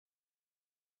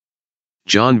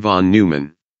John von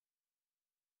Neumann.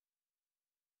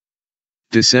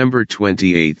 December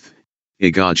 28,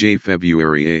 Igaj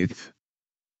February 8.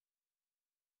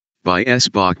 By S.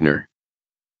 Bachner.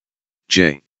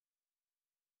 J.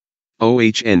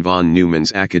 Ohn von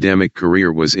Neumann's academic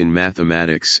career was in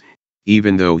mathematics,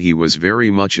 even though he was very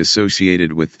much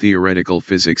associated with theoretical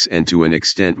physics and to an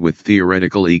extent with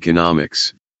theoretical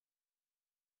economics.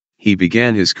 He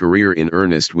began his career in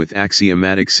earnest with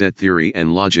axiomatic set theory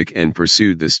and logic and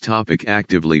pursued this topic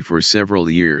actively for several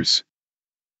years.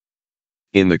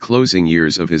 In the closing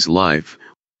years of his life,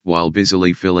 while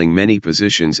busily filling many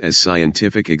positions as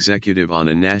scientific executive on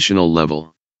a national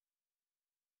level,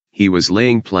 he was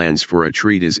laying plans for a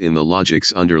treatise in the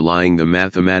logics underlying the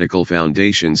mathematical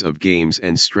foundations of games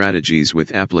and strategies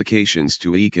with applications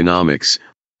to economics,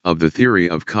 of the theory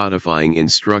of codifying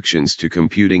instructions to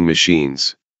computing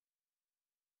machines,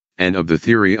 and of the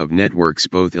theory of networks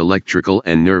both electrical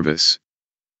and nervous.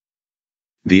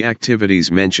 The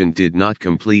activities mentioned did not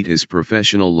complete his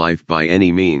professional life by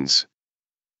any means,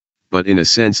 but in a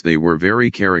sense they were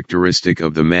very characteristic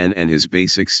of the man and his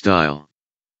basic style.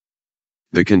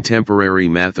 The contemporary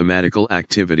mathematical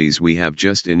activities we have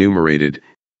just enumerated,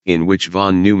 in which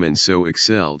von Neumann so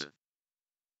excelled,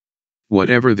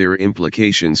 whatever their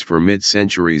implications for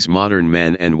mid-centuries modern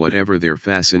man and whatever their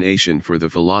fascination for the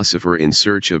philosopher in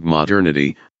search of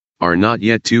modernity, are not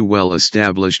yet too well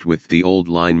established with the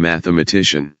old-line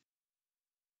mathematician.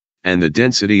 And the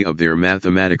density of their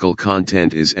mathematical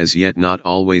content is as yet not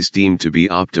always deemed to be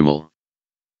optimal.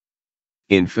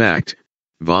 In fact,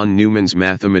 von Neumann's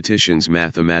mathematician's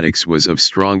mathematics was of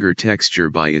stronger texture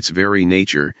by its very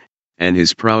nature, and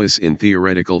his prowess in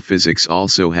theoretical physics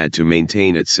also had to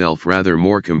maintain itself rather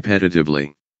more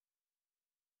competitively.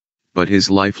 But his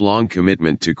lifelong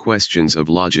commitment to questions of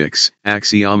logics,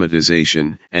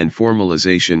 axiomatization, and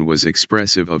formalization was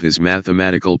expressive of his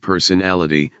mathematical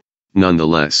personality,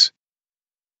 nonetheless.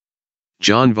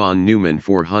 John von Neumann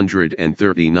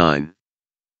 439.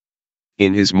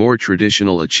 In his more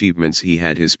traditional achievements he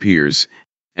had his peers,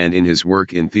 and in his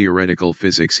work in theoretical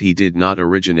physics he did not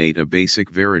originate a basic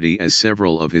verity as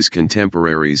several of his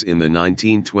contemporaries in the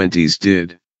 1920s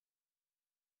did.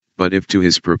 But if to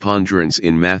his preponderance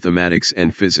in mathematics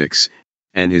and physics,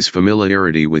 and his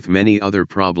familiarity with many other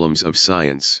problems of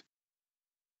science,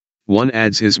 one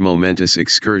adds his momentous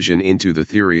excursion into the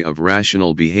theory of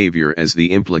rational behavior as the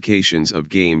implications of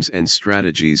games and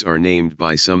strategies are named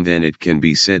by some, then it can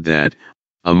be said that,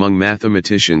 among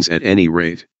mathematicians at any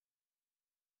rate,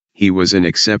 he was an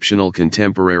exceptional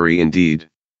contemporary indeed.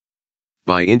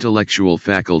 By intellectual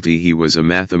faculty he was a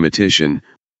mathematician,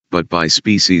 but by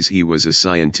species he was a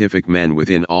scientific man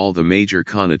within all the major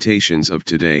connotations of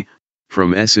today,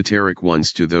 from esoteric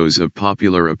ones to those of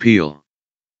popular appeal.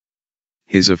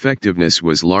 His effectiveness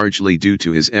was largely due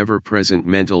to his ever-present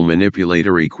mental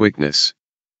manipulatory quickness.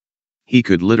 He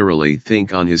could literally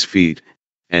think on his feet,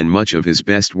 and much of his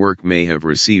best work may have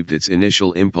received its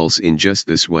initial impulse in just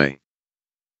this way.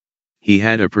 He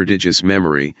had a prodigious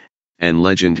memory, and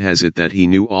legend has it that he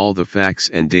knew all the facts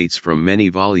and dates from many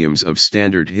volumes of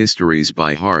standard histories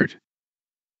by heart.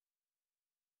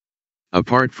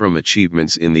 Apart from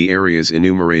achievements in the areas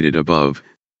enumerated above,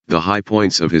 the high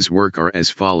points of his work are as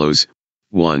follows: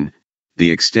 1. The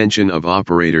extension of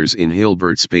operators in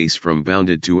Hilbert space from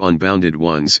bounded to unbounded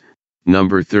ones,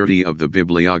 number 30 of the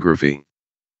bibliography.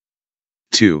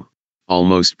 2.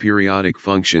 Almost periodic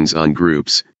functions on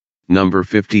groups, number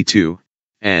 52,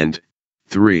 and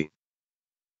 3.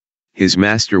 His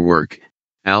masterwork,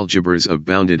 Algebras of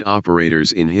Bounded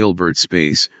Operators in Hilbert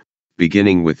Space,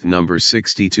 beginning with number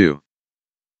 62.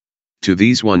 To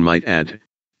these one might add,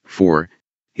 4.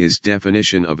 His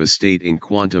definition of a state in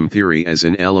quantum theory as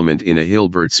an element in a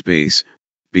Hilbert space,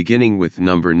 beginning with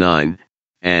number 9,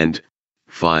 and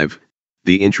 5.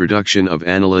 The introduction of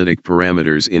analytic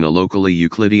parameters in a locally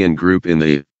Euclidean group in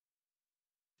the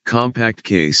compact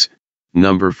case,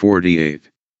 number 48.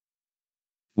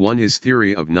 1. His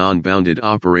theory of non-bounded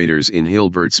operators in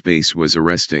Hilbert space was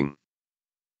arresting.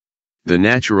 The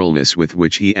naturalness with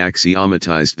which he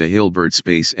axiomatized the Hilbert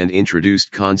space and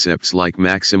introduced concepts like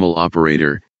maximal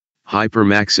operator,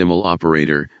 hypermaximal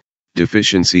operator,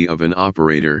 deficiency of an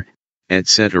operator,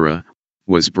 etc.,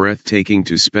 was breathtaking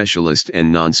to specialist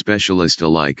and non-specialist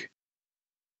alike.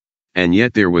 And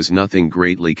yet there was nothing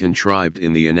greatly contrived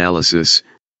in the analysis,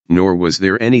 nor was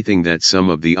there anything that some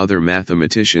of the other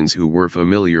mathematicians who were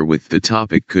familiar with the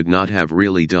topic could not have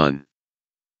really done.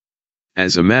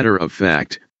 As a matter of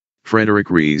fact, Frederick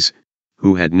Ries,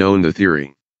 who had known the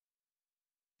theory,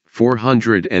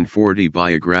 440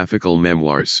 biographical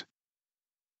memoirs,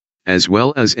 as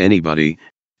well as anybody,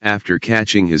 after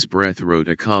catching his breath, wrote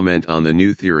a comment on the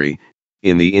new theory,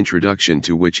 in the introduction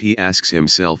to which he asks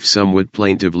himself somewhat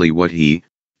plaintively what he,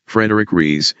 Frederick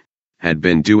Ries, had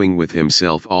been doing with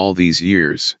himself all these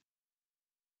years.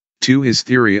 2. His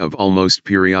theory of almost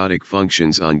periodic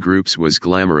functions on groups was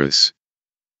glamorous.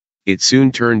 It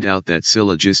soon turned out that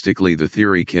syllogistically the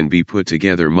theory can be put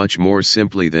together much more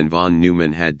simply than von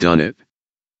Neumann had done it.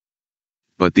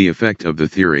 But the effect of the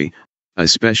theory,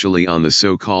 especially on the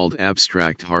so-called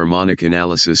abstract harmonic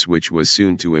analysis which was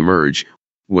soon to emerge,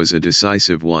 was a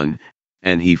decisive one,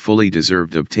 and he fully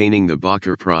deserved obtaining the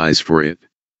Bacher Prize for it.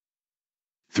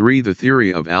 3. The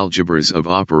theory of algebras of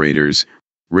operators,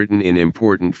 written in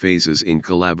important phases in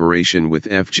collaboration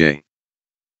with F.J.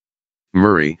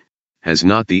 Murray, has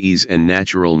not the ease and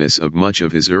naturalness of much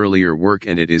of his earlier work,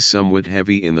 and it is somewhat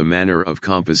heavy in the manner of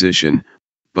composition,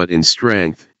 but in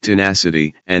strength,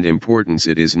 tenacity, and importance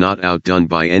it is not outdone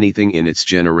by anything in its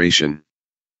generation.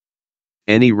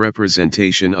 Any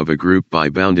representation of a group by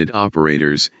bounded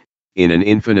operators, in an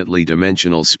infinitely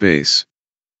dimensional space,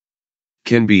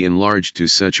 can be enlarged to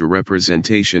such a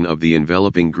representation of the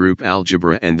enveloping group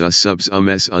algebra and thus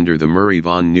subsumes under the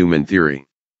Murray-von Neumann theory.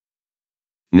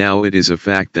 Now it is a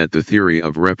fact that the theory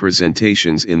of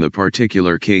representations in the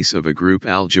particular case of a group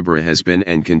algebra has been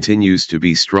and continues to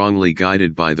be strongly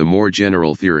guided by the more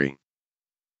general theory,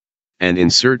 and in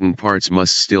certain parts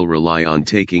must still rely on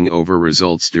taking over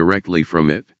results directly from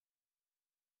it.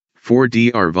 4.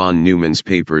 Dr. von Neumann's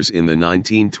papers in the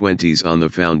 1920s on the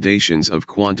foundations of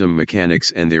quantum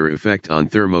mechanics and their effect on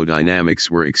thermodynamics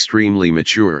were extremely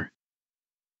mature.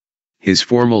 His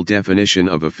formal definition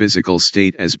of a physical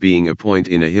state as being a point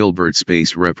in a Hilbert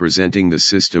space representing the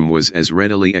system was as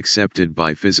readily accepted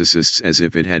by physicists as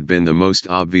if it had been the most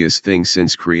obvious thing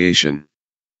since creation.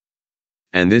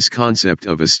 And this concept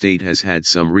of a state has had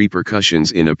some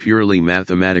repercussions in a purely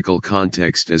mathematical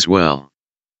context as well.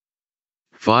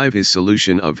 5. His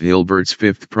solution of Hilbert's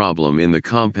fifth problem in the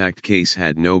compact case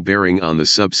had no bearing on the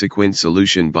subsequent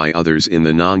solution by others in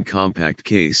the non-compact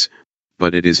case,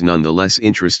 but it is nonetheless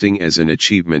interesting as an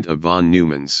achievement of von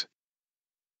Neumann's.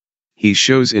 He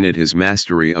shows in it his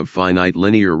mastery of finite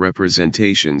linear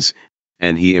representations,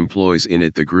 and he employs in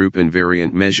it the group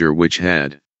invariant measure which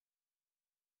had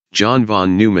John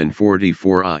von Neumann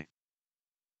 44I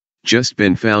just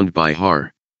been found by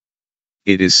Haar.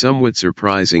 It is somewhat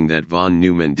surprising that von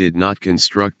Neumann did not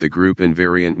construct the group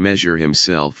invariant measure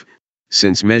himself,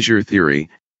 since measure theory,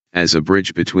 as a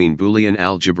bridge between Boolean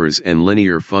algebras and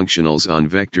linear functionals on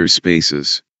vector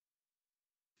spaces,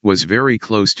 was very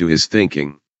close to his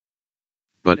thinking.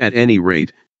 But at any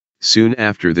rate, soon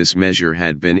after this measure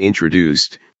had been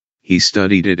introduced, he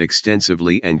studied it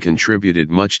extensively and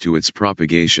contributed much to its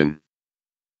propagation.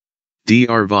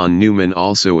 Dr. von Neumann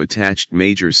also attached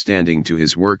major standing to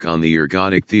his work on the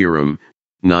ergodic theorem,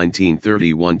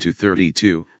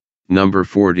 1931-32, number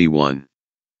 41.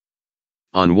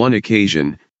 On one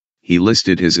occasion, he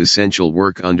listed his essential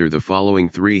work under the following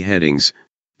three headings: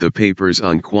 the papers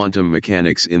on quantum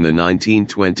mechanics in the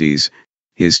 1920s,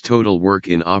 his total work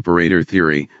in operator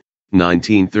theory,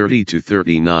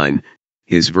 1930-39,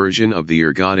 his version of the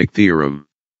ergodic theorem.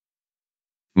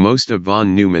 Most of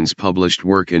von Neumann's published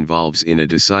work involves in a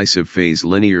decisive phase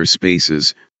linear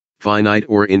spaces, finite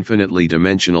or infinitely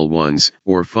dimensional ones,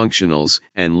 or functionals,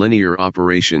 and linear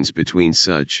operations between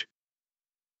such.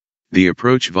 The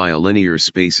approach via linear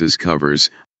spaces covers,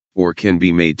 or can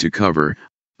be made to cover,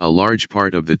 a large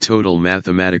part of the total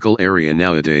mathematical area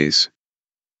nowadays.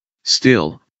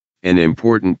 Still, an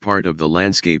important part of the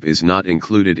landscape is not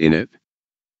included in it.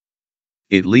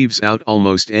 It leaves out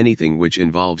almost anything which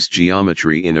involves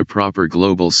geometry in a proper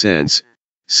global sense,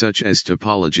 such as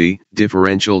topology,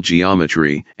 differential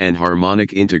geometry, and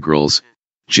harmonic integrals,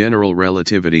 general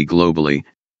relativity globally,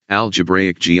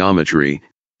 algebraic geometry,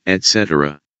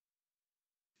 etc.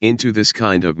 Into this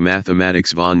kind of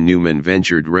mathematics von Neumann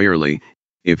ventured rarely,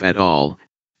 if at all,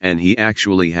 and he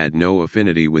actually had no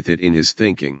affinity with it in his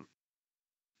thinking.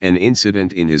 An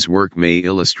incident in his work may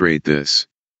illustrate this.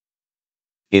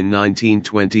 In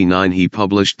 1929 he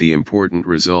published the important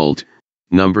result,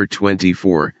 number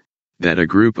 24, that a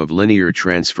group of linear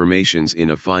transformations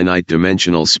in a finite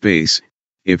dimensional space,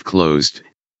 if closed,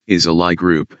 is a Lie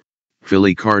group.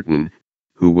 Philly Carton,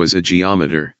 who was a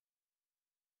geometer,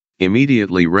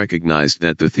 immediately recognized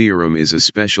that the theorem is a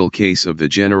special case of the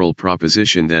general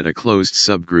proposition that a closed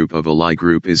subgroup of a Lie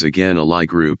group is again a Lie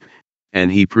group,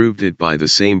 and he proved it by the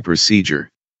same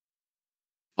procedure,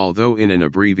 although in an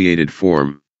abbreviated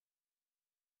form.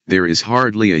 There is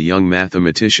hardly a young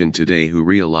mathematician today who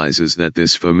realizes that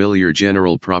this familiar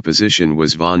general proposition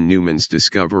was von Neumann's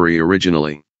discovery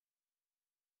originally.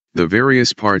 The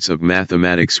various parts of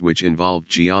mathematics which involve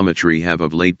geometry have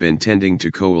of late been tending to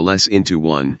coalesce into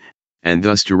one, and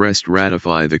thus to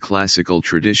ratify the classical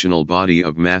traditional body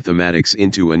of mathematics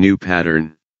into a new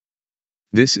pattern.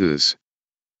 This is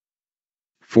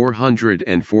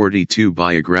 442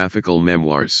 biographical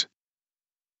memoirs.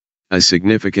 A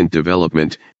significant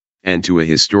development, and to a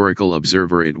historical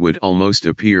observer it would almost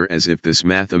appear as if this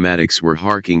mathematics were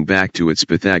harking back to its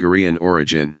Pythagorean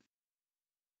origin.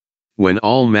 When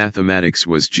all mathematics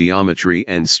was geometry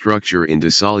and structure in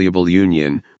dissoluble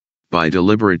union, by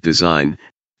deliberate design,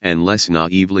 and less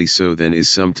naively so than is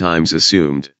sometimes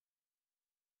assumed.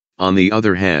 On the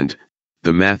other hand,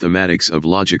 the mathematics of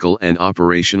logical and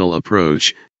operational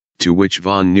approach, to which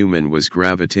von Neumann was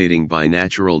gravitating by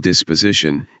natural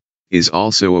disposition, is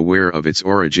also aware of its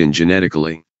origin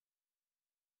genetically.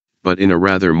 But in a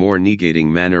rather more negating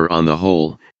manner on the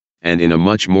whole, and in a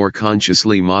much more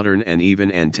consciously modern and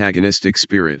even antagonistic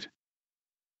spirit.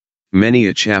 Many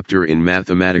a chapter in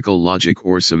mathematical logic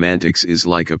or semantics is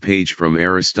like a page from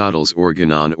Aristotle's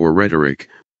Organon or Rhetoric,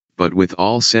 but with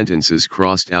all sentences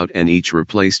crossed out and each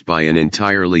replaced by an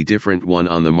entirely different one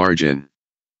on the margin.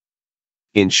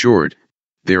 In short,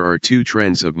 there are two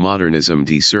trends of modernism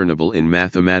discernible in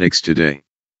mathematics today.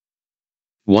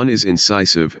 One is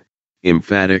incisive,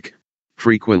 emphatic,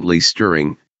 frequently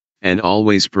stirring, and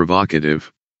always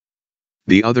provocative.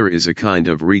 The other is a kind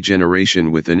of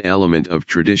regeneration with an element of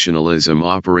traditionalism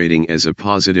operating as a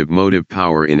positive motive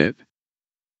power in it.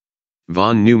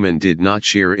 Von Neumann did not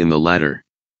share in the latter.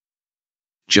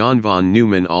 John von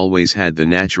Neumann always had the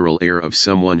natural air of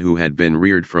someone who had been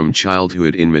reared from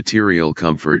childhood in material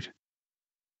comfort.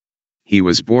 He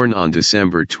was born on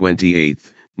December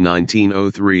 28,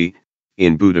 1903,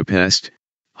 in Budapest,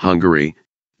 Hungary,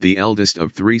 the eldest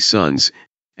of three sons,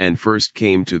 and first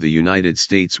came to the United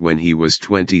States when he was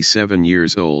 27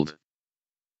 years old.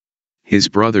 His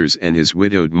brothers and his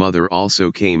widowed mother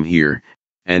also came here,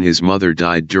 and his mother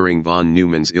died during von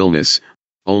Neumann's illness,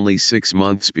 only 6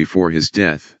 months before his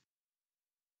death.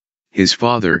 His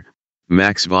father,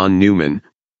 Max von Neumann,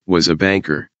 was a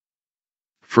banker.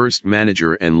 First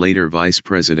manager and later vice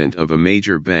president of a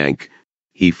major bank,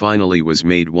 he finally was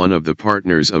made one of the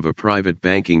partners of a private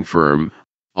banking firm,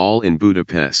 all in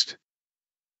Budapest.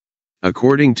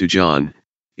 According to John,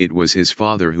 it was his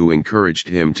father who encouraged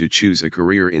him to choose a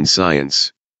career in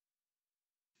science.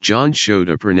 John showed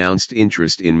a pronounced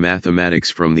interest in mathematics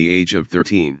from the age of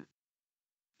 13.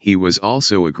 He was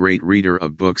also a great reader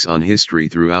of books on history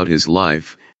throughout his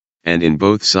life, and in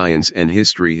both science and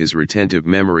history his retentive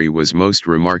memory was most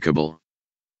remarkable.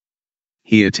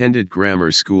 He attended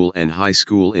grammar school and high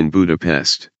school in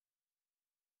Budapest.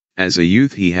 As a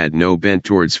youth he had no bent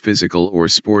towards physical or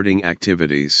sporting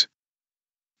activities.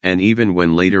 And even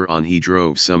when later on he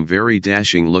drove some very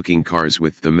dashing-looking cars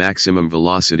with the maximum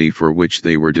velocity for which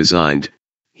they were designed,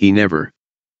 he never.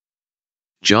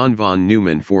 John von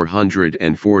Neumann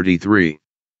 443.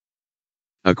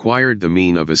 Acquired the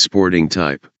mien of a sporting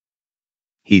type.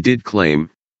 He did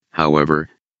claim, however,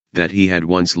 that he had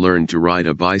once learned to ride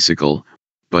a bicycle,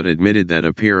 but admitted that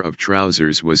a pair of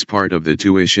trousers was part of the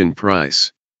tuition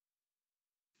price.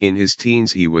 In his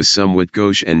teens he was somewhat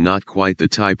gauche and not quite the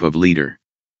type of leader.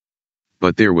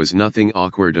 But there was nothing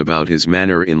awkward about his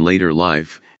manner in later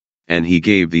life, and he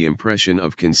gave the impression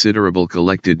of considerable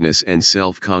collectedness and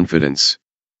self-confidence.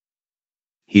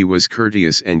 He was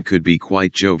courteous and could be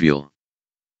quite jovial.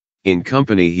 In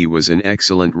company he was an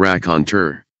excellent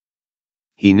raconteur.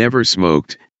 He never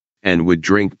smoked, and would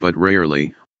drink but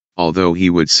rarely, although he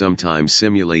would sometimes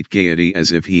simulate gaiety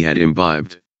as if he had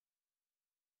imbibed.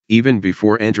 Even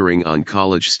before entering on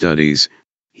college studies,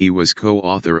 he was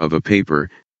co-author of a paper,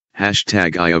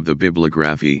 #I of the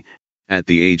Bibliography, at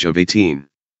the age of 18.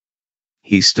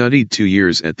 He studied 2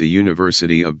 years at the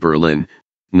University of Berlin,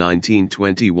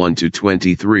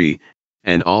 1921–23,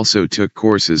 and also took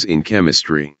courses in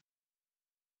chemistry.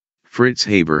 Fritz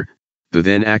Haber, the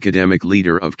then academic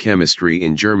leader of chemistry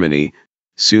in Germany,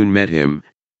 soon met him,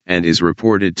 and is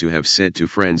reported to have said to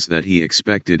friends that he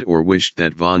expected or wished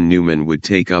that von Neumann would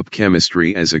take up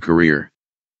chemistry as a career.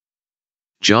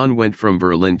 John went from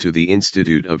Berlin to the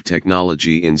Institute of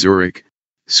Technology in Zurich,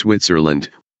 Switzerland,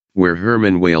 where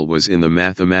Hermann Weyl was in the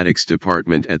mathematics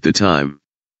department at the time.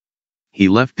 He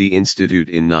left the institute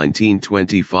in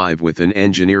 1925 with an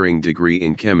engineering degree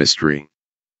in chemistry.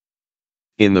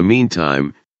 In the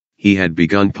meantime, he had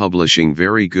begun publishing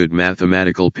very good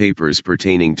mathematical papers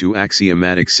pertaining to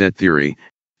axiomatic set theory,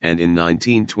 and in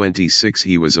 1926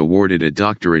 he was awarded a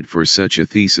doctorate for such a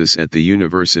thesis at the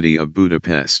University of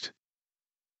Budapest.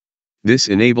 This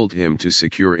enabled him to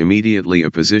secure immediately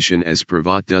a position as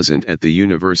Privatdozent at the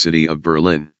University of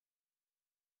Berlin.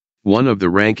 One of the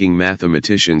ranking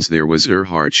mathematicians there was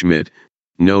Erhard Schmidt,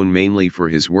 known mainly for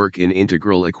his work in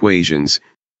integral equations,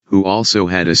 who also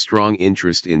had a strong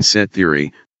interest in set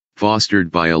theory, fostered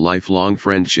by a lifelong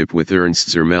friendship with Ernst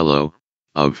Zermelo,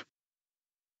 of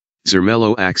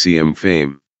Zermelo axiom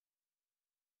fame.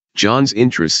 John's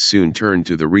interest soon turned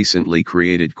to the recently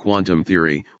created quantum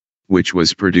theory, which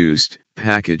was produced,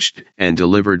 packaged, and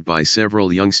delivered by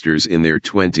several youngsters in their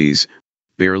 20s,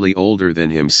 barely older than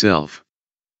himself.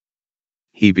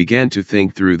 He began to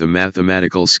think through the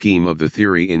mathematical scheme of the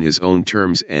theory in his own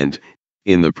terms and,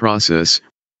 in the process,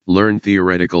 learned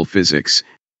theoretical physics,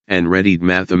 and readied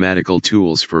mathematical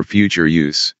tools for future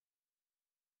use.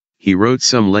 He wrote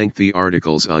some lengthy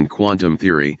articles on quantum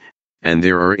theory, and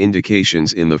there are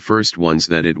indications in the first ones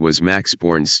that it was Max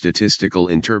Born's statistical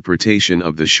interpretation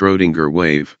of the Schrödinger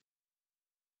wave.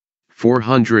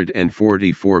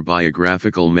 444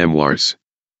 biographical memoirs.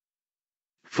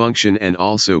 Function and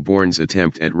also Born's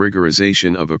attempt at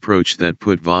rigorization of approach that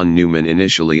put von Neumann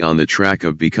initially on the track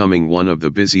of becoming one of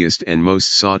the busiest and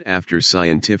most sought-after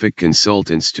scientific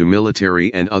consultants to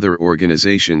military and other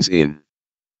organizations in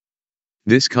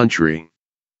this country.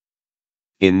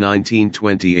 In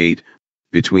 1928,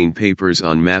 between papers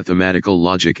on mathematical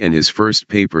logic and his first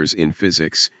papers in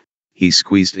physics, he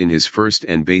squeezed in his first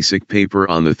and basic paper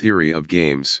on the theory of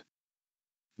games.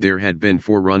 There had been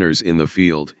forerunners in the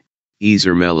field, E.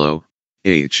 Zermelo,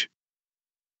 H.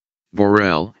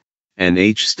 Borel, and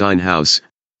H. Steinhaus,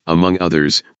 among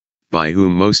others, by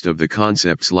whom most of the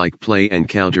concepts like play and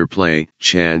counterplay,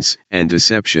 chance and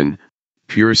deception,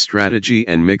 pure strategy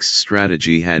and mixed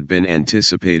strategy had been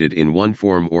anticipated in one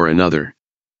form or another.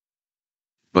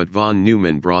 But von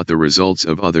Neumann brought the results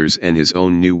of others and his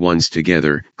own new ones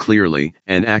together, clearly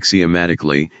and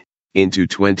axiomatically, into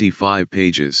 25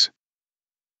 pages.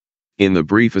 In the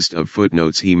briefest of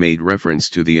footnotes he made reference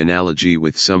to the analogy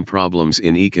with some problems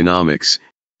in economics,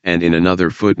 and in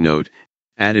another footnote,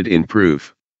 added in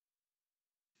proof.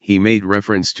 He made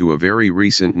reference to a very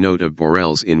recent note of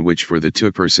Borel's in which for the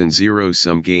two-person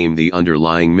zero-sum game the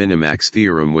underlying minimax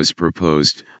theorem was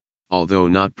proposed, although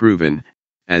not proven,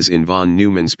 as in von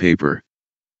Neumann's paper.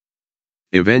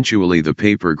 Eventually the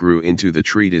paper grew into the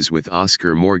treatise with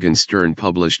Oscar Morgenstern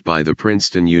published by the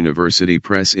Princeton University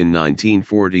Press in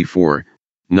 1944,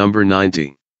 number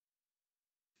 90.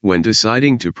 When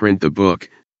deciding to print the book,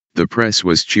 the press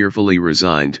was cheerfully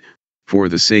resigned, for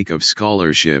the sake of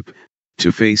scholarship,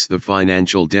 to face the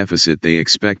financial deficit they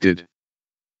expected.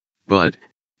 But,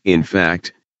 in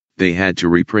fact, they had to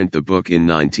reprint the book in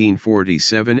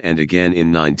 1947 and again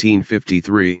in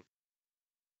 1953.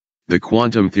 The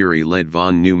quantum theory led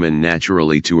von Neumann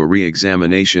naturally to a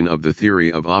re-examination of the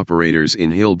theory of operators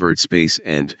in Hilbert space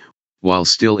and, while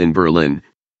still in Berlin,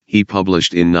 he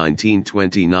published in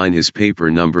 1929 his paper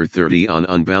number 30 on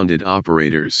unbounded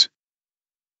operators.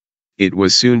 It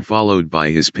was soon followed by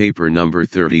his paper number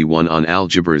 31 on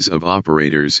algebras of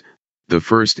operators, the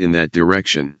first in that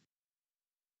direction.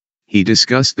 He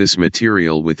discussed this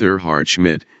material with Erhard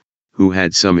Schmidt, who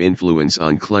had some influence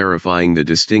on clarifying the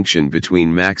distinction between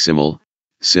maximal,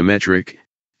 symmetric,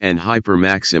 and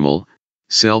hypermaximal,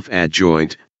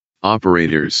 self-adjoint,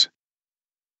 operators.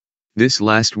 This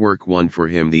last work won for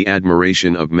him the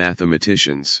admiration of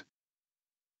mathematicians.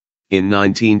 In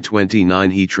 1929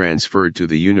 he transferred to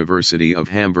the University of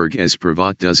Hamburg as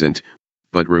Privatdozent,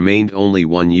 but remained only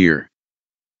 1 year.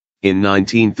 In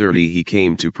 1930 he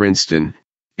came to Princeton,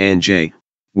 N.J.,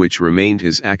 which remained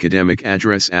his academic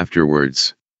address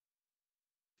afterwards.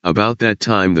 About that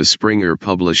time the Springer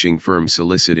publishing firm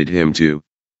solicited him to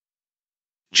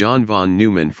John von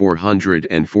Neumann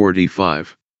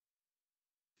 445.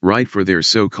 Write for their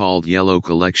so-called Yellow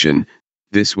Collection,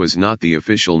 this was not the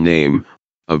official name,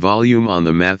 a volume on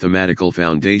the mathematical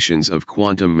foundations of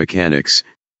quantum mechanics,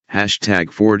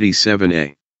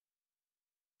 #47A.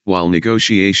 While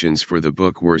negotiations for the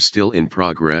book were still in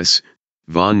progress,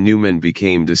 von Neumann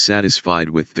became dissatisfied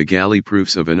with the galley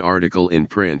proofs of an article in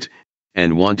print,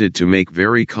 and wanted to make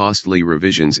very costly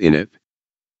revisions in it.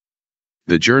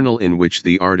 The journal in which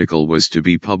the article was to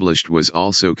be published was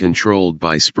also controlled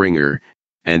by Springer,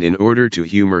 and in order to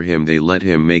humor him they let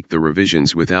him make the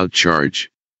revisions without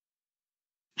charge.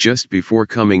 Just before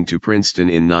coming to Princeton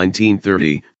in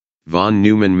 1930, von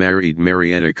Neumann married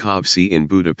Marietta Kovsi in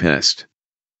Budapest.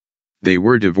 They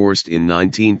were divorced in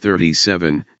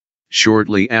 1937,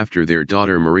 shortly after their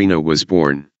daughter Marina was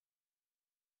born.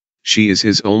 She is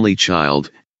his only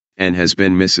child, and has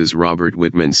been Mrs. Robert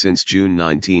Whitman since June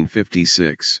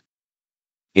 1956.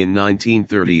 In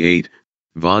 1938,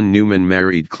 von Neumann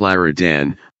married Clara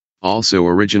Dan, also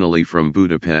originally from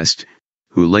Budapest,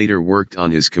 who later worked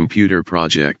on his computer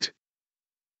project.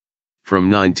 From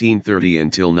 1930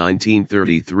 until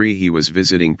 1933 he was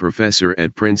visiting professor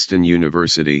at Princeton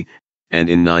University, and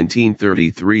in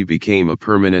 1933 became a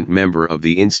permanent member of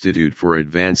the Institute for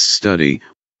Advanced Study,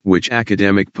 which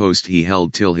academic post he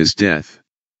held till his death.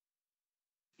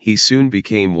 He soon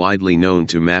became widely known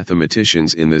to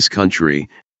mathematicians in this country,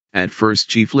 at first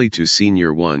chiefly to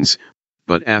senior ones,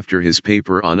 but after his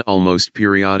paper on almost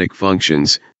periodic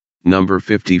functions, number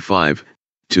 55,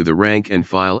 to the rank and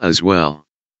file as well.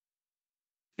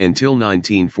 Until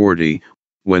 1940,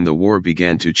 when the war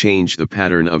began to change the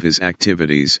pattern of his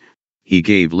activities, he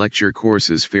gave lecture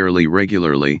courses fairly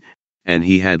regularly, and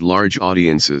he had large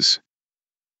audiences.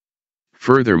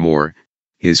 Furthermore,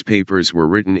 his papers were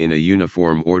written in a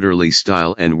uniform orderly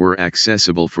style and were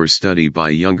accessible for study by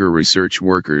younger research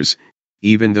workers,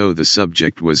 even though the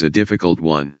subject was a difficult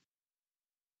one.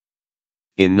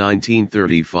 In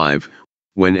 1935,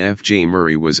 when F. J.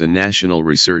 Murray was a National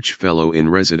Research Fellow in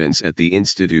Residence at the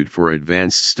Institute for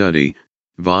Advanced Study,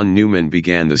 von Neumann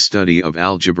began the study of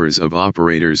algebras of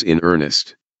operators in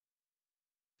earnest.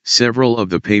 Several of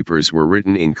the papers were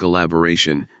written in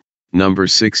collaboration, number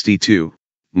 62,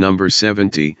 number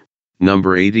 70,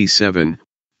 number 87,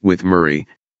 with Murray,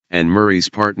 and Murray's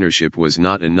partnership was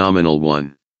not a nominal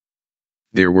one.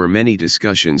 There were many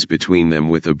discussions between them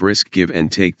with a brisk give and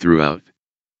take throughout.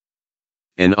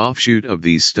 An offshoot of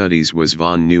these studies was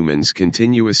von Neumann's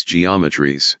continuous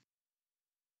geometries.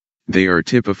 They are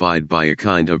typified by a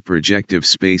kind of projective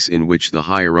space in which the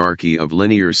hierarchy of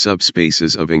linear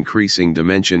subspaces of increasing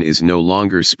dimension is no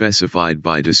longer specified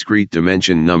by discrete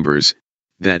dimension numbers,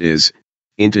 that is,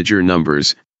 integer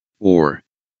numbers, or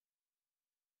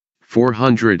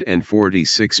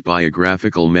 446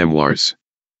 biographical memoirs.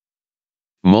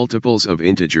 Multiples of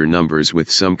integer numbers with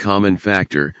some common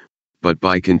factor, but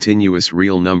by continuous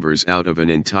real numbers out of an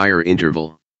entire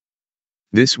interval.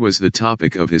 This was the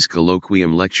topic of his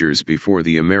colloquium lectures before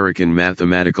the American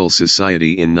Mathematical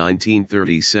Society in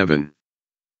 1937.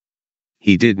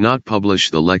 He did not publish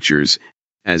the lectures,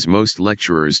 as most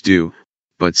lecturers do,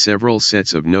 but several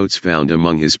sets of notes found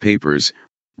among his papers,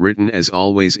 written as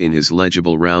always in his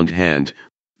legible round hand,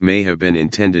 may have been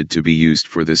intended to be used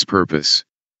for this purpose.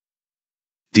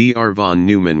 Dr. von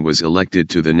Neumann was elected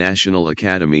to the National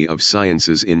Academy of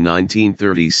Sciences in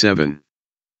 1937.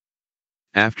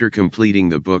 After completing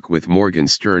the book with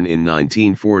Morgenstern in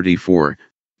 1944,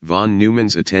 von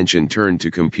Neumann's attention turned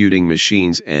to computing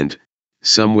machines and,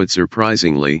 somewhat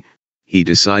surprisingly, he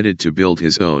decided to build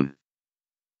his own.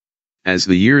 As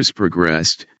the years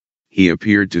progressed, he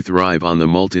appeared to thrive on the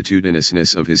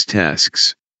multitudinousness of his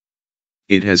tasks.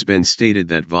 It has been stated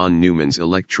that von Neumann's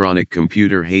electronic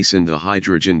computer hastened the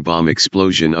hydrogen bomb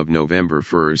explosion of November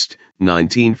 1,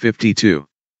 1952.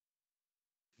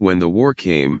 When the war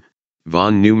came,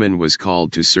 von Neumann was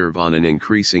called to serve on an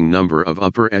increasing number of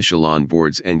upper echelon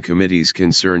boards and committees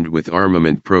concerned with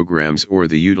armament programs or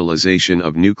the utilization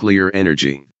of nuclear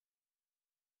energy.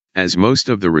 As most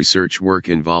of the research work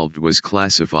involved was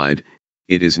classified,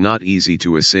 it is not easy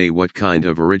to assay what kind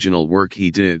of original work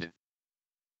he did.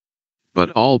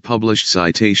 But all published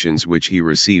citations which he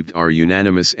received are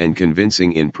unanimous and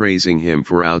convincing in praising him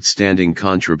for outstanding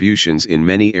contributions in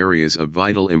many areas of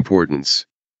vital importance.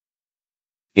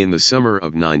 In the summer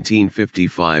of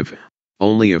 1955,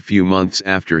 only a few months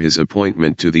after his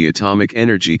appointment to the Atomic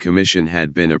Energy Commission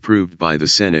had been approved by the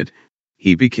Senate,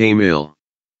 he became ill.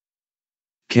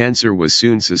 Cancer was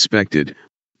soon suspected,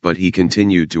 but he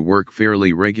continued to work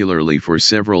fairly regularly for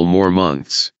several more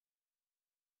months.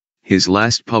 His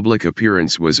last public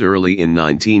appearance was early in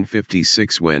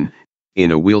 1956 when,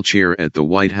 in a wheelchair at the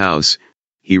White House,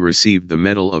 he received the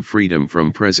Medal of Freedom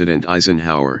from President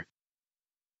Eisenhower.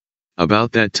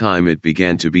 About that time it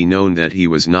began to be known that he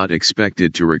was not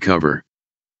expected to recover.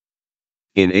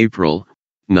 In April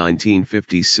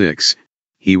 1956,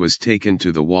 he was taken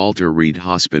to the Walter Reed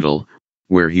Hospital,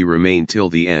 where he remained till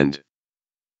the end.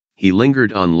 He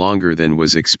lingered on longer than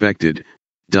was expected,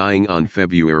 dying on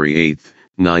February 8,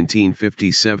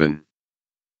 1957.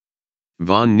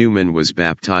 Von Neumann was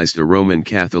baptized a Roman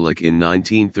Catholic in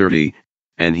 1930,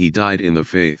 and he died in the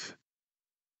faith.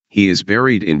 He is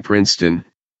buried in Princeton,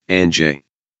 NJ.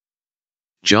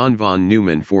 John von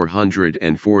Neumann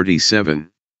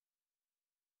 447.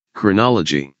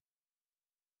 Chronology.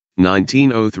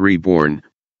 1903 born,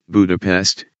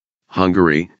 Budapest,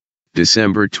 Hungary,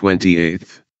 December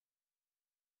 28.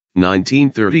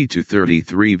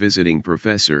 1930–33 visiting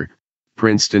professor,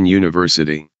 Princeton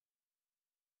University.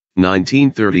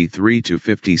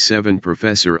 1933–57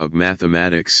 professor of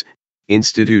mathematics,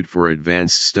 Institute for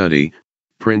Advanced Study,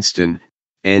 Princeton,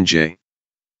 NJ.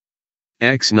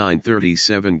 X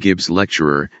 937 Gibbs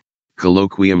lecturer,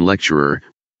 Colloquium Lecturer,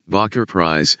 Bacher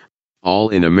Prize, all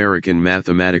in American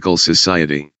Mathematical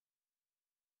Society.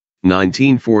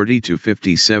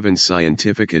 1940-57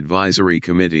 Scientific Advisory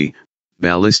Committee,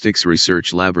 Ballistics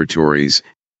Research Laboratories,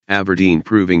 Aberdeen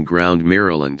Proving Ground,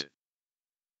 Maryland.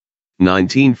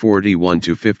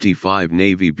 1941-55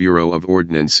 Navy Bureau of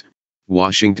Ordnance,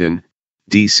 Washington,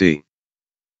 D.C.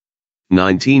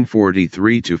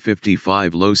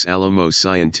 1943-55 Los Alamos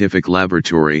Scientific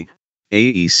Laboratory,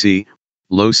 AEC,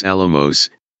 Los Alamos,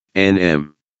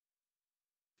 NM.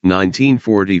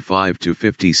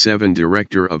 1945-57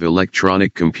 Director of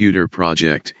Electronic Computer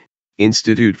Project,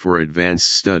 Institute for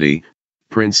Advanced Study,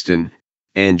 Princeton,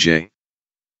 NJ.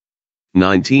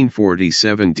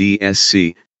 1947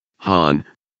 DSc, Hahn,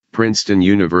 Princeton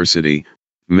University,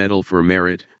 Medal for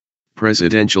Merit,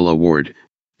 Presidential Award,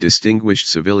 Distinguished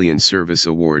Civilian Service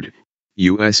Award,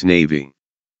 U.S. Navy.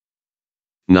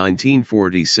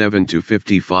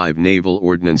 1947-55 Naval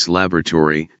Ordnance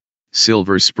Laboratory,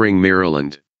 Silver Spring,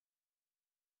 Maryland.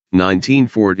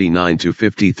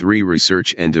 1949-53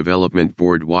 Research and Development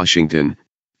Board, Washington,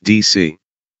 D.C.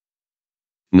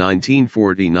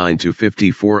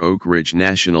 1949-54 Oak Ridge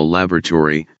National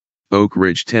Laboratory, Oak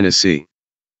Ridge, Tennessee.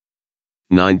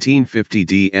 1950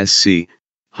 DSc,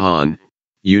 Hahn,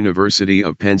 University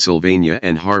of Pennsylvania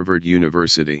and Harvard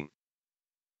University.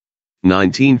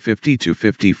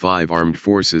 1950-55 Armed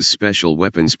Forces Special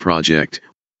Weapons Project,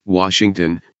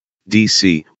 Washington,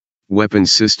 D.C.,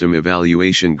 Weapons System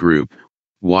Evaluation Group,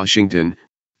 Washington,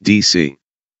 D.C.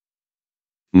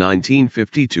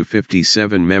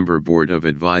 1950-57 Member Board of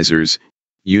Advisors,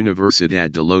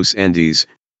 Universidad de los Andes,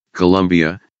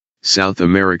 Colombia, South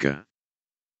America.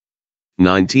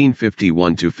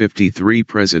 1951-53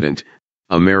 President,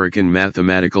 American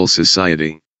Mathematical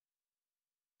Society.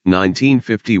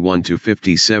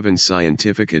 1951-57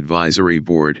 Scientific Advisory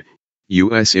Board,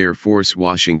 U.S. Air Force,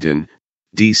 Washington,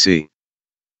 D.C.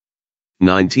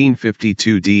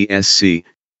 1952 DSc,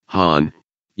 Hahn,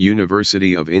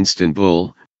 University of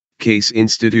Istanbul, Case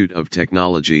Institute of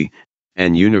Technology,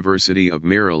 and University of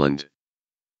Maryland.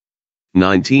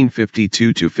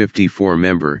 1952-54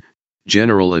 Member,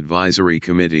 General Advisory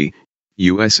Committee,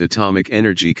 U.S. Atomic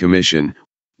Energy Commission,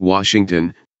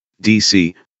 Washington,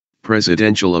 D.C.,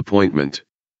 Presidential Appointment.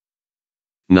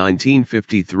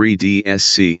 1953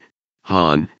 DSc,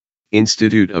 Hahn,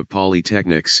 Institute of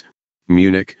Polytechnics,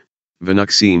 Munich,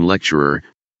 Venuxime Lecturer,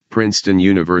 Princeton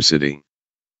University.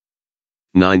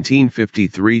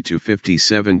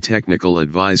 1953-57 Technical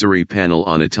Advisory Panel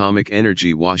on Atomic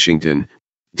Energy, Washington,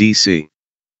 D.C.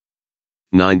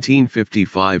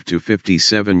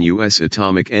 1955-57 U.S.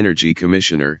 Atomic Energy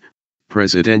Commissioner,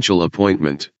 Presidential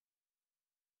Appointment.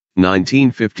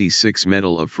 1956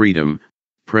 Medal of Freedom,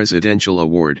 Presidential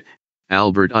Award,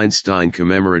 Albert Einstein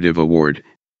Commemorative Award,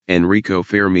 Enrico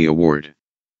Fermi Award.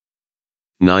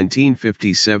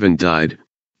 1957 Died,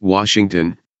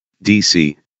 Washington,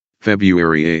 D.C.,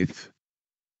 February 8.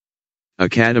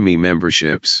 Academy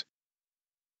Memberships.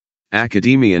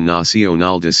 Academia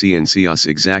Nacional de Ciencias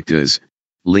Exactas,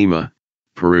 Lima,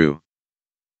 Peru.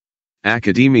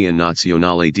 Academia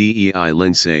Nazionale dei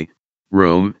Lincei,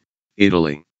 Rome,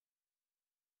 Italy.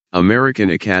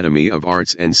 American Academy of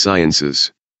Arts and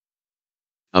Sciences.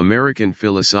 American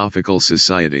Philosophical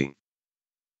Society.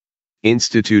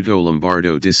 Istituto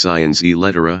Lombardo di Scienze e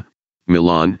Lettere,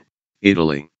 Milan,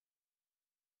 Italy.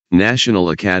 National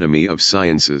Academy of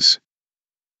Sciences.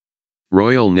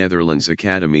 Royal Netherlands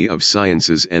Academy of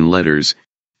Sciences and Letters,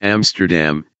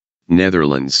 Amsterdam,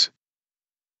 Netherlands.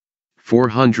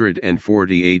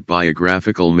 448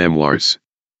 Biographical Memoirs.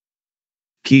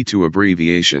 Key to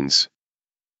abbreviations.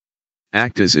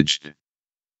 ACTA-SIGD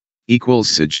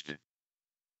 =SIGD.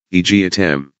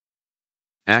 Egiatem.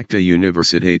 Acta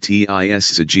Universitatis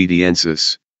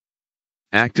Sigediensis.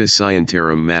 Acta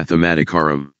Scientiarum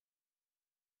Mathematicarum.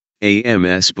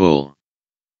 AMS Bull.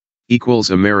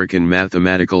 American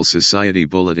Mathematical Society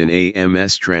Bulletin.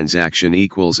 AMS Transaction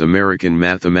American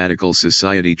Mathematical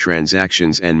Society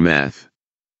Transactions and Math.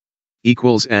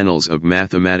 Annals of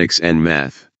Mathematics and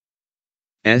Math.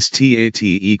 STAT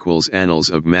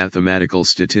Annals of Mathematical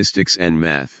Statistics and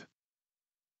Math.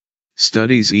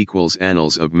 Studies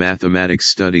Annals of Mathematics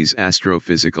Studies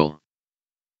Astrophysical.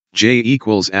 J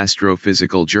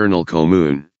Astrophysical Journal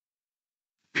Commune.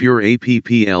 Pure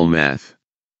APPL Math.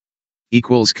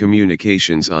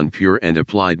 Communications on Pure and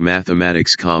Applied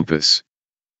Mathematics Compass.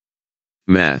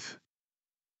 Math.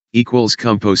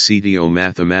 Compositio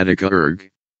Mathematica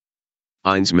Erg.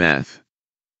 Eins Math.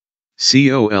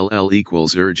 COLL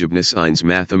Ergebnis eines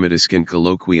Mathematischen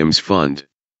Kolloquiums Fund.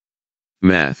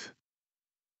 Math.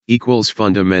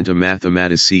 Fundamenta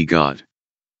Mathematici God.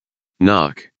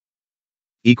 Nach.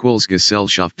 Equals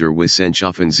Gesellschafter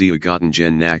Wissenschaffen Sie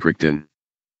Göttingen Nachrichten.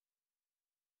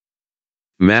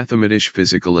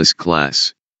 Mathematisch-Physikalische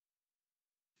Klasse.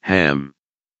 Ham.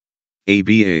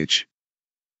 ABH.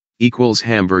 Equals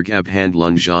Hamburg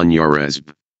Abhandlung John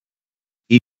Jaresb.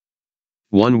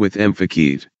 1 with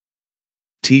Empfakid.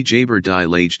 T. Jaber die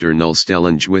Leichter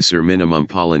Nullstellen Gewisser Minimum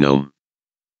Polynom.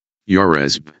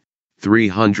 Jaresb.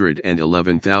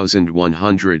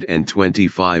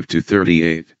 311,125 to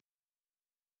 38.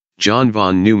 John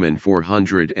von Neumann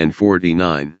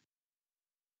 449.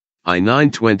 I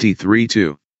 923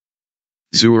 2.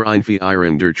 Zur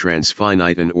Einführung der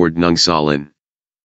Transfiniten Ordnungszahlen.